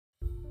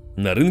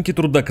На рынке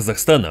труда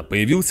Казахстана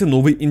появился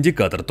новый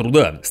индикатор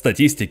труда.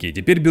 Статистики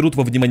теперь берут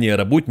во внимание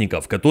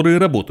работников, которые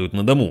работают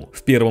на дому.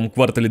 В первом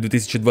квартале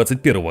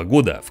 2021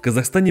 года в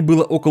Казахстане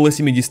было около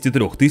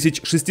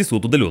 73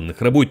 600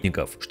 удаленных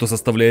работников, что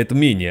составляет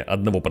менее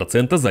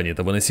 1%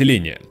 занятого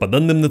населения. По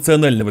данным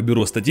Национального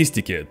бюро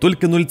статистики,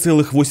 только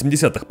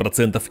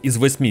 0,8% из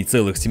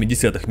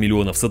 8,7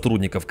 миллионов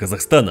сотрудников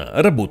Казахстана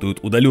работают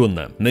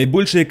удаленно.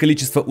 Наибольшее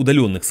количество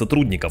удаленных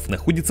сотрудников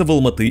находится в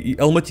Алматы и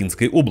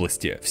Алматинской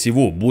области.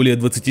 Всего более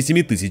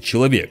 27 тысяч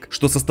человек,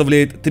 что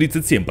составляет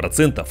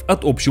 37%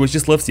 от общего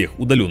числа всех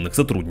удаленных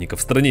сотрудников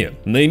в стране.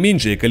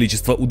 Наименьшее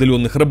количество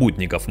удаленных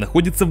работников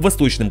находится в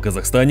Восточном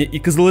Казахстане и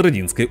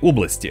Кызылородинской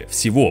области.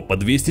 Всего по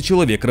 200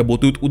 человек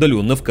работают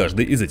удаленно в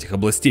каждой из этих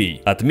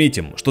областей.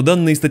 Отметим, что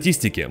данные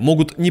статистики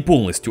могут не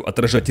полностью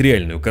отражать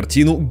реальную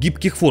картину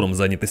гибких форм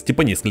занятости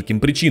по нескольким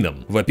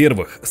причинам.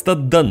 Во-первых,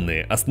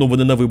 стат-данные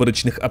основаны на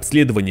выборочных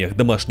обследованиях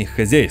домашних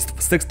хозяйств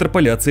с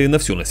экстраполяцией на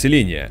все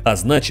население, а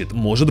значит,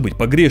 может быть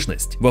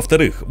погрешность.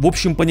 Во-вторых, в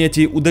общем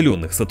понятии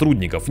удаленных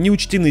сотрудников не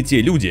учтены те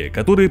люди,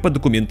 которые по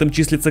документам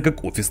числятся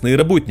как офисные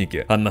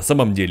работники, а на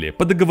самом деле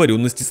по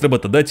договоренности с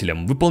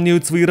работодателем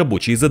выполняют свои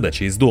рабочие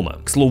задачи из дома.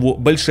 К слову,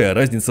 большая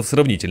разница в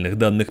сравнительных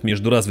данных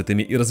между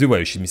развитыми и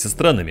развивающимися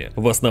странами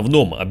в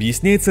основном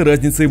объясняется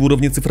разницей в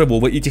уровне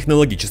цифрового и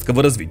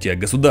технологического развития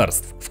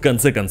государств. В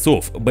конце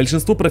концов,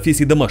 большинство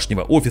профессий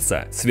домашнего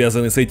офиса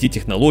связаны с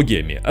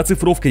IT-технологиями,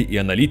 оцифровкой и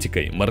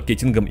аналитикой,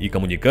 маркетингом и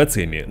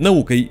коммуникациями,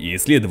 наукой и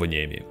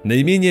исследованиями.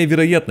 Наименее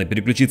вероятно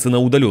переключиться на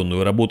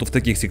удаленную работу в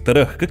таких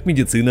секторах, как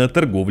медицина,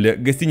 торговля,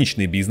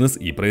 гостиничный бизнес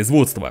и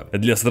производство.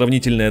 Для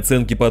сравнительной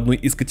оценки по одной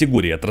из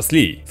категорий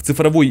отраслей в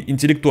цифровой и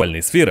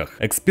интеллектуальной сферах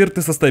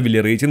эксперты составили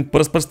рейтинг по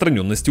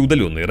распространенности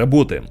удаленной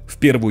работы. В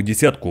первую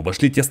десятку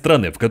вошли те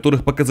страны, в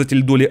которых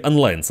показатель доли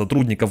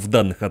онлайн-сотрудников в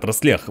данных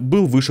отраслях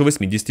был выше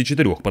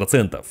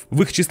 84%.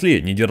 В их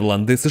числе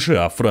Нидерланды,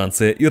 США,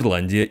 Франция,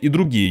 Ирландия и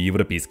другие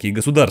европейские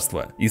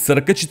государства. Из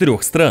 44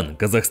 стран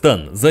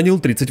Казахстан занял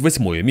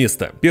 38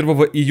 место. 1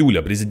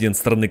 июля президент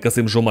страны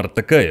Касым-Жомарт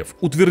Токаев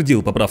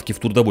утвердил поправки в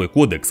Трудовой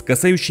кодекс,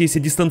 касающиеся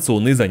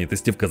дистанционной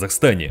занятости в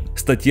Казахстане.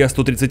 Статья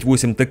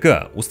 138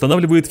 ТК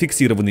устанавливает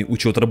фиксированный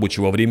учет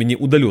рабочего времени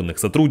удаленных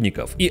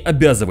сотрудников и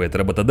обязывает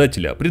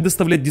работодателя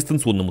предоставлять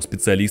дистанционному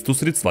специалисту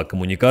средства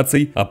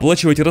коммуникаций,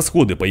 оплачивать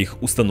расходы по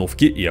их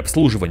установке и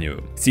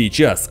обслуживанию.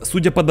 Сейчас,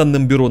 судя по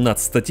данным Бюро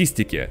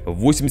нацстатистики,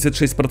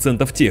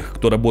 86% тех,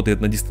 кто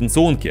работает на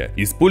дистанционке,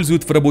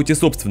 используют в работе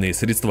собственные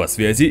средства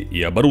связи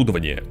и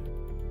оборудование.